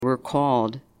we're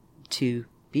called to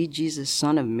be Jesus,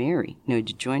 son of Mary, to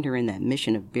join her in that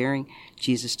mission of bearing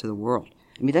Jesus to the world.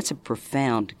 I mean, that's a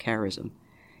profound charism.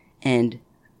 And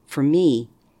for me,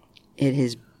 it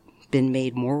has been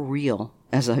made more real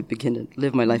as I begin to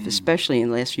live my life, especially in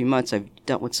the last few months. I've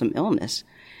dealt with some illness.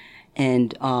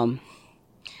 And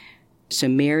so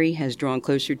Mary has drawn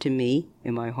closer to me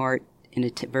in my heart in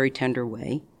a very tender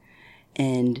way.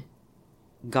 And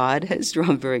God has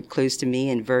drawn very close to me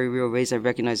in very real ways. I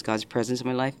recognize God's presence in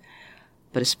my life,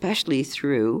 but especially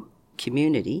through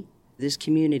community. This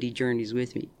community journeys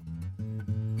with me.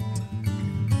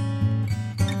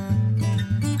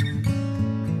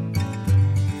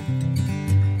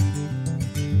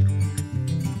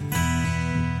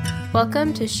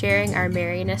 Welcome to Sharing Our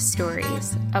Mariness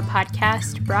Stories, a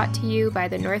podcast brought to you by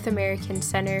the North American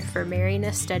Center for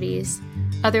Mariness Studies,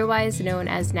 otherwise known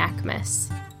as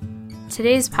NACMS.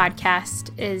 Today's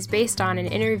podcast is based on an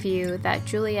interview that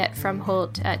Juliet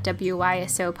Frumholt at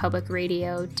WYSO Public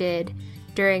Radio did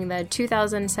during the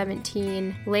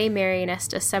 2017 Lay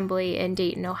Marianist Assembly in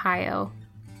Dayton, Ohio.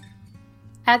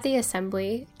 At the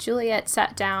assembly, Juliet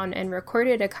sat down and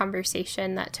recorded a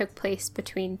conversation that took place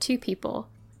between two people,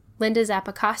 Linda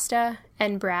Zappacosta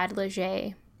and Brad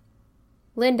Leger.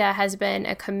 Linda has been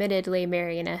a committed lay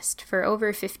Marianist for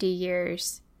over 50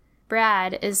 years.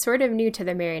 Brad is sort of new to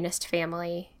the Marianist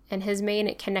family, and his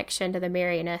main connection to the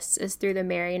Marianists is through the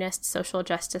Marianist Social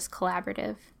Justice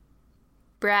Collaborative.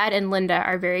 Brad and Linda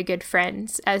are very good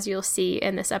friends, as you'll see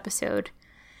in this episode.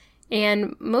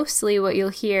 And mostly what you'll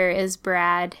hear is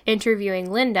Brad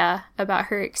interviewing Linda about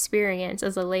her experience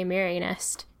as a lay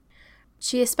Marianist.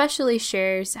 She especially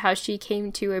shares how she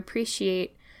came to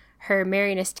appreciate her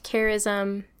Marianist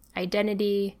charism,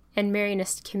 identity, and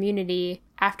Marianist community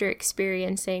after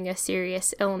experiencing a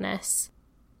serious illness.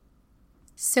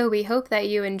 So we hope that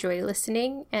you enjoy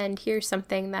listening and hear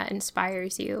something that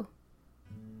inspires you.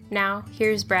 Now,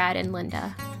 here's Brad and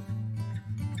Linda.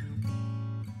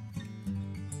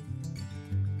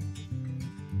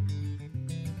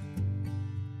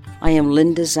 I am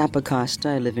Linda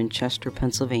Zappacosta. I live in Chester,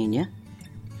 Pennsylvania.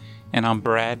 And I'm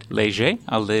Brad Leger.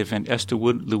 I live in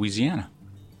Esтерwood, Louisiana.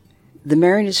 The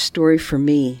Marianist story for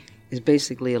me is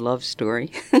basically a love story.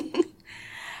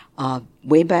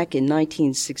 Way back in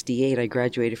 1968, I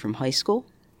graduated from high school,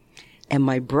 and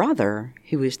my brother,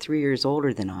 who was 3 years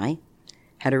older than I,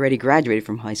 had already graduated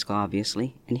from high school,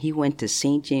 obviously, and he went to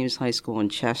St. James High School in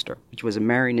Chester, which was a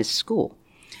Marianist school.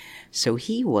 So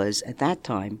he was, at that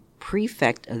time,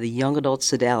 prefect of the Young Adult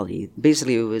Sodality.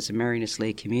 Basically, it was a Marianist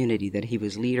lay community that he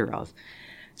was leader of.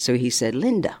 So he said,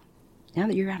 Linda, now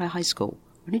that you're out of high school,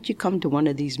 why don't you come to one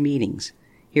of these meetings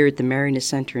here at the Marianist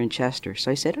Center in Chester? So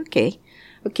I said,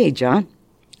 okay, John.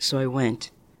 So I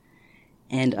went,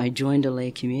 and I joined a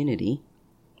lay community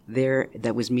there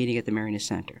that was meeting at the Marianist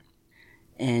Center.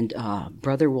 And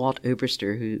Brother Walt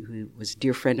Oberster, who was a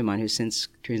dear friend of mine who's since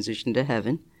transitioned to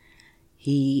heaven,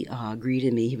 he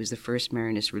greeted me. He was the first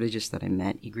Marianist religious that I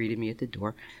met. He greeted me at the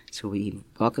door. So he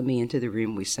welcomed me into the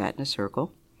room. We sat in a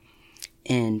circle.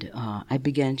 And I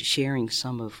began sharing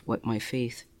some of what my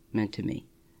faith meant to me.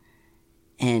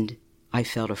 And I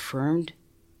felt affirmed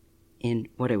in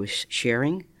what I was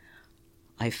sharing.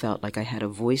 I felt like I had a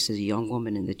voice as a young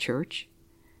woman in the church.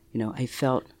 I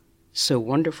felt so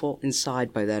wonderful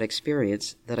inside by that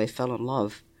experience that I fell in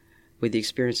love with the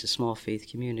experience of small faith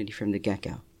community from the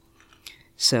get-go.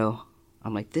 So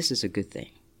I'm like, this is a good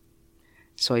thing.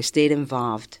 So I stayed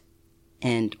involved,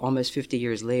 and almost 50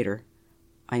 years later,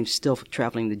 I'm still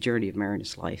traveling the journey of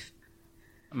Marianist life.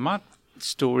 My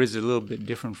story is a little bit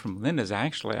different from Linda's.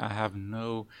 Actually, I have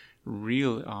no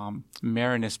real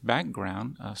Marianist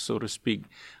background, so to speak,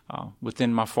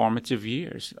 within my formative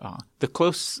years. The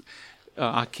close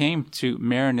I came to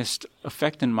Marianist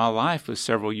effect in my life was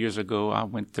several years ago. I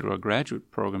went through a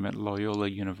graduate program at Loyola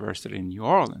University in New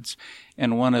Orleans,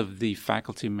 and one of the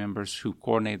faculty members who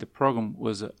coordinated the program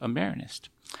was a Marianist.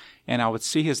 And I would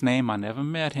see his name. I never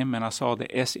met him, and I saw the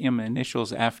SM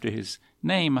initials after his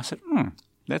name. I said,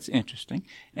 that's interesting.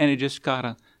 And it just kind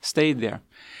of stayed there.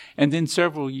 And then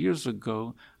several years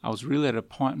ago, I was really at a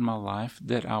point in my life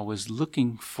that I was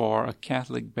looking for a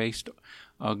Catholic-based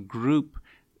group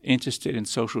interested in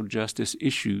social justice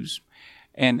issues.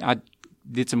 And I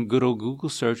did some good old Google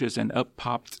searches, and up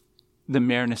popped the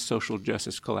Marianist Social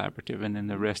Justice Collaborative, and then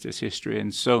the rest is history.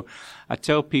 And so I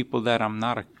tell people that I'm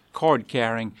not a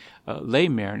card-carrying lay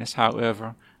Marianist.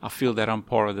 However, I feel that I'm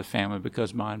part of the family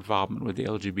because of my involvement with the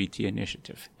LGBT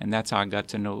initiative. And that's how I got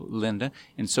to know Linda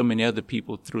and so many other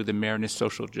people through the Marianist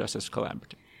Social Justice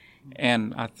Collaborative.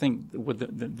 And I think with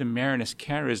the Marinus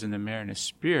charism, the Marinus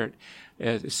spirit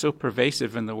is so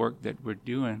pervasive in the work that we're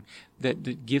doing that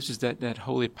it gives us that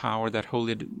holy power, that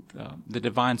holy, the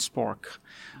divine spark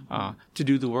to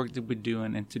do the work that we're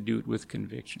doing and to do it with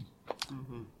conviction.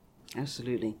 Mm-hmm.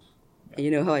 Absolutely. And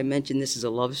you know how I mentioned this is a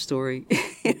love story?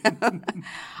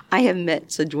 I have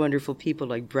met such wonderful people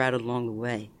like Brad along the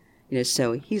way.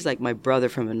 So he's like my brother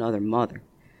from another mother.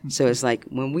 So it's like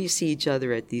when we see each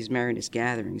other at these Marinus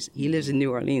gatherings, he lives in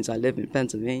New Orleans, I live in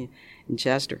Pennsylvania, in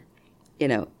Chester.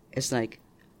 It's like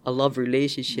a love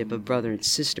relationship of brother and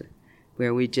sister,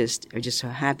 where we are just so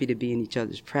happy to be in each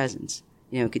other's presence,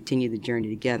 continue the journey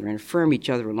together and affirm each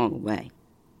other along the way.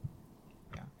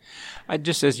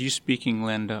 Just as you speaking,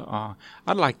 Linda,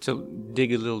 I'd like to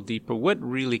dig a little deeper. What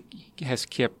really has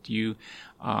kept you,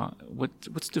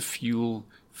 what's the fuel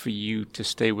for you to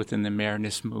stay within the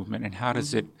Marinus movement, and how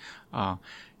does it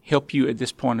help you at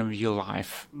this point of your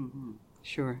life? Mm-hmm.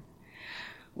 Sure.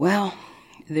 Well,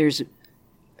 it's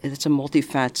a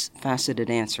multifaceted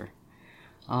answer.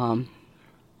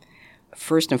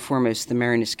 First and foremost, the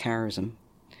Marinus charism,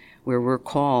 where we're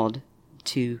called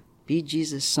to be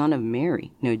Jesus, son of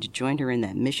Mary, to join her in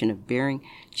that mission of bearing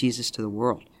Jesus to the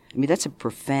world. I mean, that's a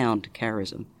profound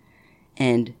charism.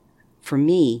 And for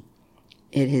me,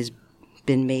 it has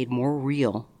been made more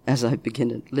real as I begin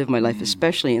to live my life,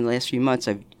 especially in the last few months.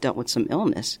 I've dealt with some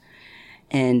illness.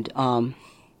 And,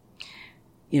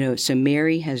 so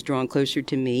Mary has drawn closer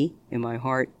to me in my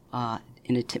heart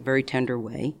in a very tender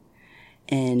way.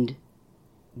 And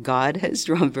God has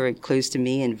drawn very close to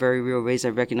me in very real ways. I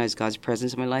recognize God's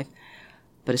presence in my life,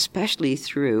 but especially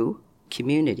through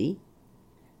community,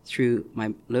 through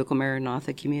my local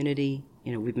Maranatha community.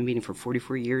 We've been meeting for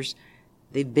 44 years.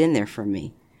 They've been there for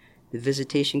me. The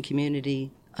visitation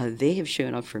community, they have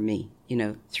shown up for me,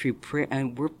 through prayer.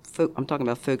 And I'm talking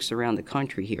about folks around the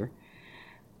country here,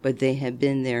 but they have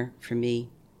been there for me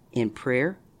in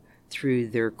prayer, through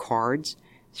their cards,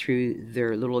 through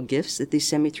their little gifts that they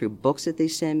send me, through books that they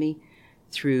send me,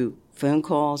 through phone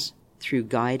calls, through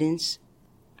guidance.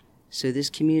 So this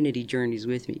community journeys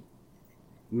with me.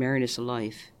 Marinus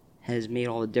Life has made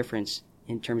all the difference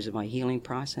in terms of my healing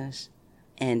process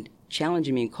and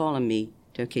challenging me and calling me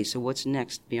to, okay, so what's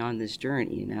next beyond this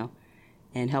journey,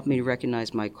 and help me to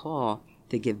recognize my call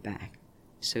to give back.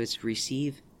 So it's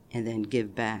receive and then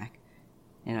give back.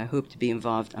 And I hope to be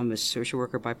involved. I'm a social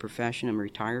worker by profession. I'm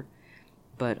retired.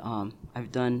 But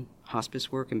I've done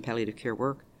hospice work and palliative care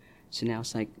work. So now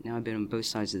it's like, now I've been on both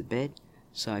sides of the bed.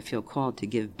 So I feel called to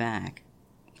give back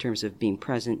in terms of being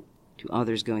present to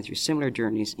others going through similar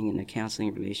journeys in a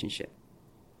counseling relationship.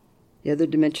 The other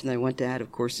dimension that I want to add,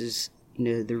 of course, is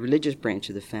the religious branch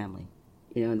of the family.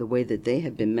 The way that they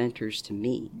have been mentors to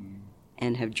me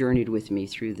and have journeyed with me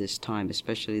through this time,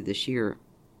 especially this year.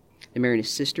 The Marinus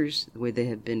sisters, the way they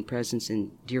have been presence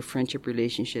in dear friendship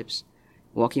relationships,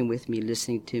 walking with me,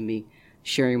 listening to me,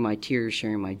 sharing my tears,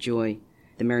 sharing my joy.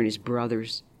 The Marinus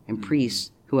brothers and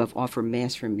priests who have offered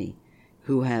Mass for me,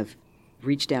 who have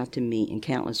reached out to me in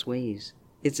countless ways.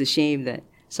 It's a shame that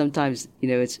sometimes,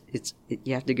 you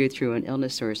have to go through an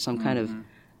illness or some kind of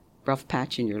rough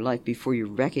patch in your life before you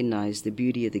recognize the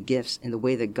beauty of the gifts and the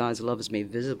way that God's love is made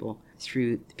visible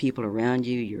through the people around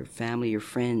you, your family, your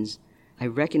friends. I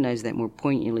recognize that more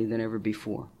poignantly than ever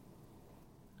before.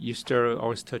 Your story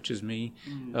always touches me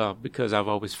because I've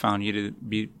always found you to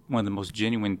be one of the most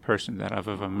genuine person that I've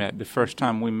ever met. The first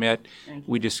time we met,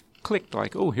 we just clicked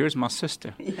like, oh, here's my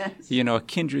sister. Yes. A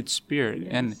kindred spirit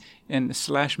and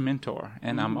slash mentor.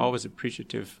 And I'm always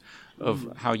appreciative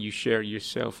of how you share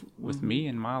yourself with me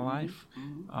in my life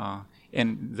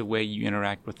and the way you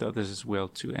interact with others as well,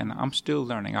 too. And I'm still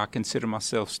learning. I consider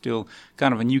myself still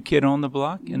kind of a new kid on the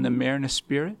block in the Marinus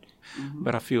spirit,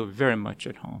 but I feel very much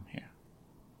at home here.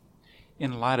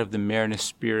 In light of the Marinus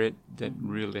spirit that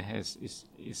really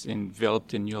is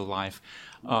enveloped in your life,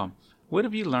 what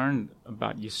have you learned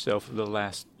about yourself for the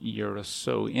last year or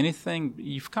so? Anything,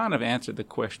 you've kind of answered the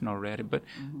question already, but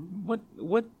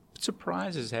what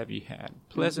surprises have you had?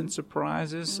 Pleasant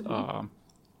surprises,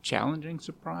 challenging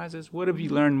surprises? What have you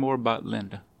learned more about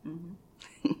Linda?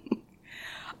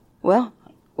 Well,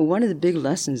 one of the big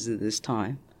lessons of this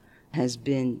time has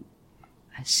been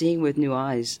seeing with new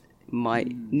eyes my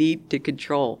need to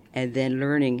control, and then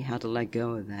learning how to let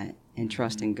go of that and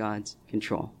trust in God's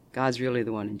control. God's really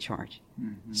the one in charge.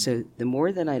 So the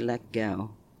more that I let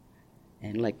go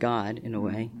and let God, in a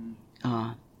way,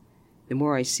 the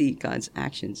more I see God's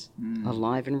actions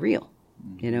alive and real,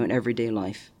 in everyday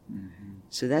life.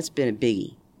 So that's been a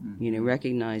biggie,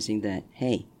 recognizing that,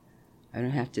 hey, I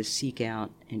don't have to seek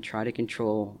out and try to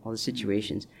control all the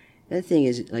situations. The other thing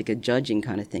is like a judging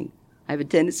kind of thing. I have a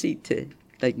tendency to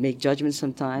like make judgments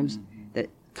sometimes that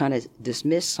kind of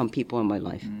dismiss some people in my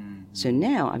life. So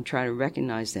now I'm trying to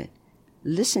recognize that,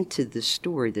 listen to the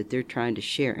story that they're trying to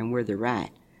share and where they're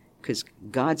at, because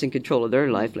God's in control of their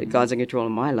life, like God's in control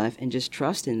of my life, and just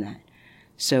trust in that.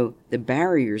 So the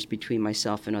barriers between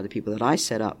myself and other people that I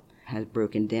set up has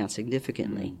broken down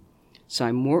significantly. So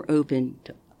I'm more open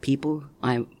to people.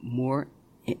 I'm more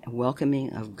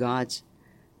welcoming of God's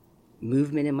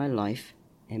movement in my life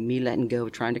and me letting go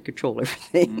of trying to control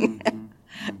everything.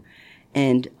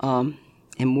 And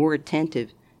more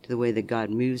attentive to the way that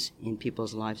God moves in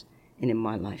people's lives and in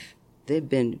my life. They've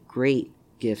been great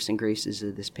gifts and graces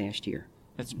of this past year.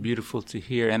 That's beautiful to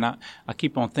hear. And I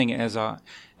keep on thinking as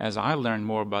I learn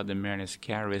more about the Mariners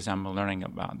Carries, I'm learning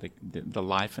about the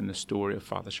life and the story of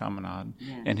Father Chaminade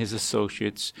and his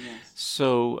associates. Yes.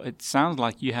 So it sounds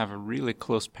like you have a really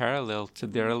close parallel to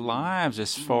their lives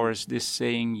as far as this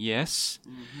saying yes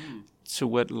to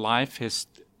what life has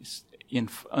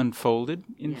unfolded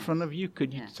in front of you.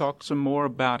 Could you talk some more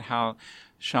about how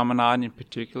Chaminade in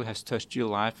particular has touched your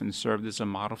life and served as a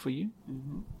model for you?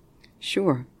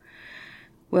 Sure.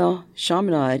 Well,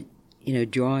 Chaminade,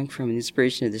 drawing from an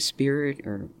inspiration of the Spirit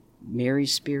or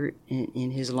Mary's Spirit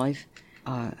in his life,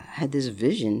 had this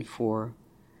vision for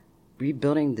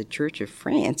rebuilding the Church of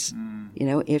France,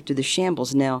 after the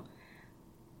shambles. Now,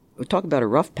 we talk about a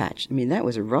rough patch. I mean, that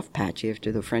was a rough patch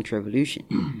after the French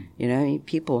Revolution.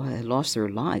 People had lost their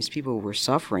lives. People were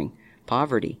suffering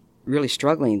poverty, really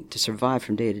struggling to survive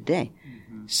from day to day.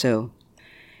 So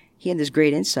he had this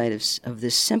great insight of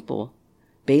this simple,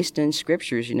 based on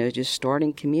scriptures, just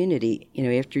starting community.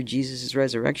 After Jesus'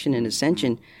 resurrection and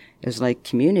ascension, it was like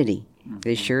community.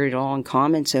 They shared it all in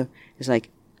common. So it's like,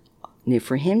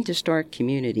 for him to start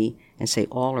community and say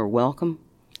all are welcome,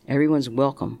 everyone's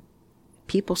welcome,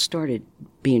 people started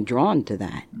being drawn to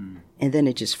that. And then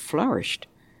it just flourished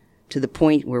to the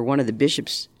point where one of the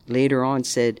bishops later on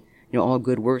said, all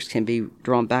good works can be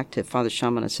drawn back to Father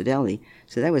Chaminade Sidelli.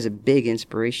 So that was a big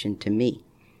inspiration to me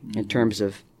in terms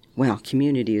of,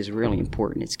 community is really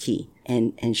important. It's key.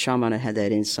 And Chaminade had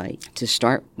that insight to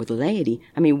start with laity.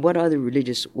 I mean, what other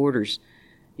religious orders,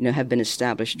 have been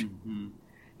established?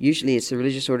 Usually it's the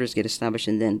religious orders get established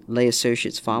and then lay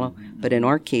associates follow. But in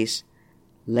our case,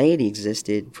 laity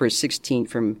existed from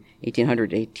 1800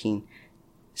 to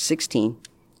 1816.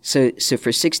 So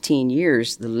for 16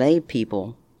 years, the lay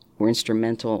people were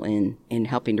instrumental in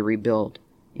helping to rebuild,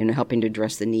 helping to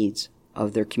address the needs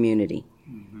of their community.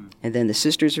 And then the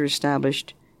sisters were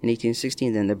established in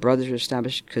 1816. Then the brothers were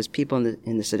established because people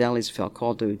in the Sidellis felt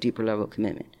called to a deeper level of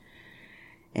commitment.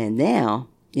 And now,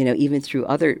 even through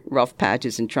other rough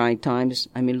patches and trying times,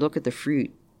 I mean, look at the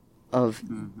fruit of,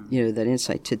 that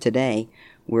insight to today,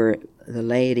 where the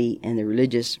laity and the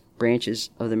religious branches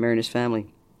of the Mariners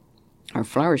family are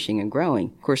flourishing and growing.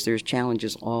 Of course, there's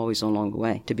challenges always along the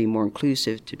way to be more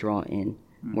inclusive, to draw in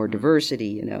more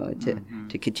diversity,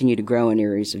 to continue to grow in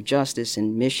areas of justice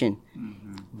and mission.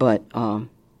 But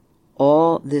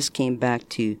all this came back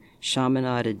to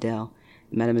Chaminade Adele,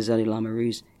 Mademoiselle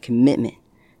Lamoureux's commitment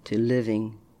to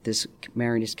living this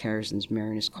Marinus Charisms,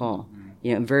 Marinus Call,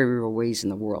 in very real ways in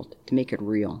the world, to make it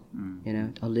real,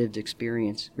 a lived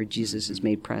experience where Jesus is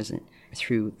made present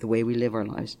through the way we live our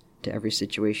lives to every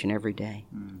situation, every day.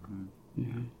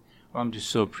 Well, I'm just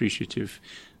so appreciative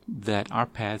that our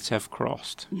paths have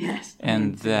crossed. Yes.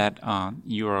 And that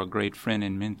you are a great friend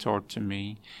and mentor to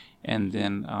me. And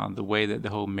then the way that the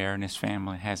whole Marinus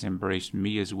family has embraced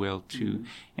me as well, too.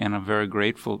 And I'm very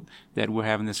grateful that we're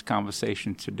having this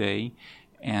conversation today.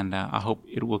 And I hope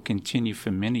it will continue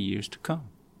for many years to come.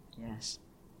 Yes.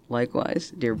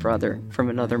 Likewise, dear brother from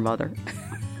another mother.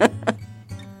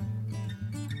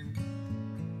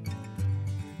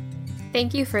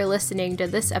 Thank you for listening to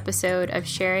this episode of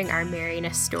Sharing Our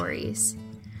Marinus Stories.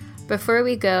 Before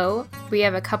we go, we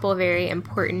have a couple very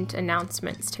important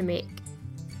announcements to make.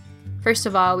 First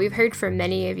of all, we've heard from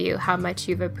many of you how much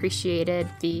you've appreciated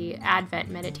the Advent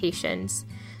meditations,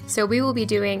 so we will be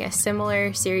doing a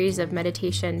similar series of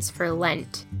meditations for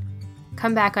Lent.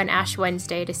 Come back on Ash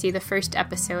Wednesday to see the first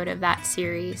episode of that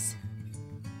series.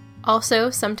 Also,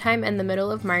 sometime in the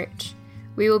middle of March,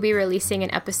 we will be releasing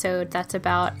an episode that's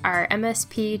about our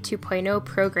MSP 2.0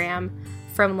 program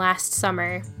from last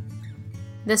summer.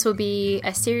 This will be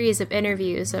a series of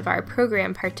interviews of our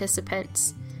program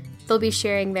participants. They'll be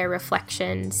sharing their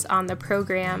reflections on the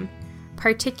program,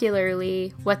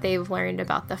 particularly what they've learned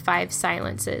about the 5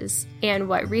 silences and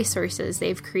what resources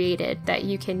they've created that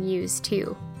you can use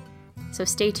too. So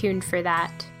stay tuned for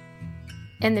that.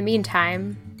 In the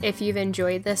meantime, if you've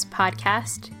enjoyed this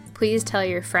podcast, please tell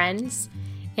your friends.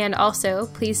 And also,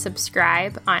 please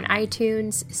subscribe on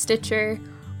iTunes, Stitcher,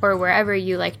 or wherever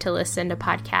you like to listen to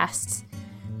podcasts.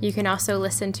 You can also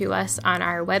listen to us on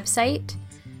our website,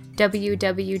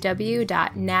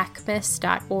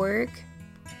 www.nacmis.org,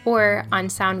 or on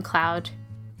SoundCloud.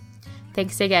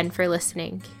 Thanks again for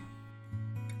listening.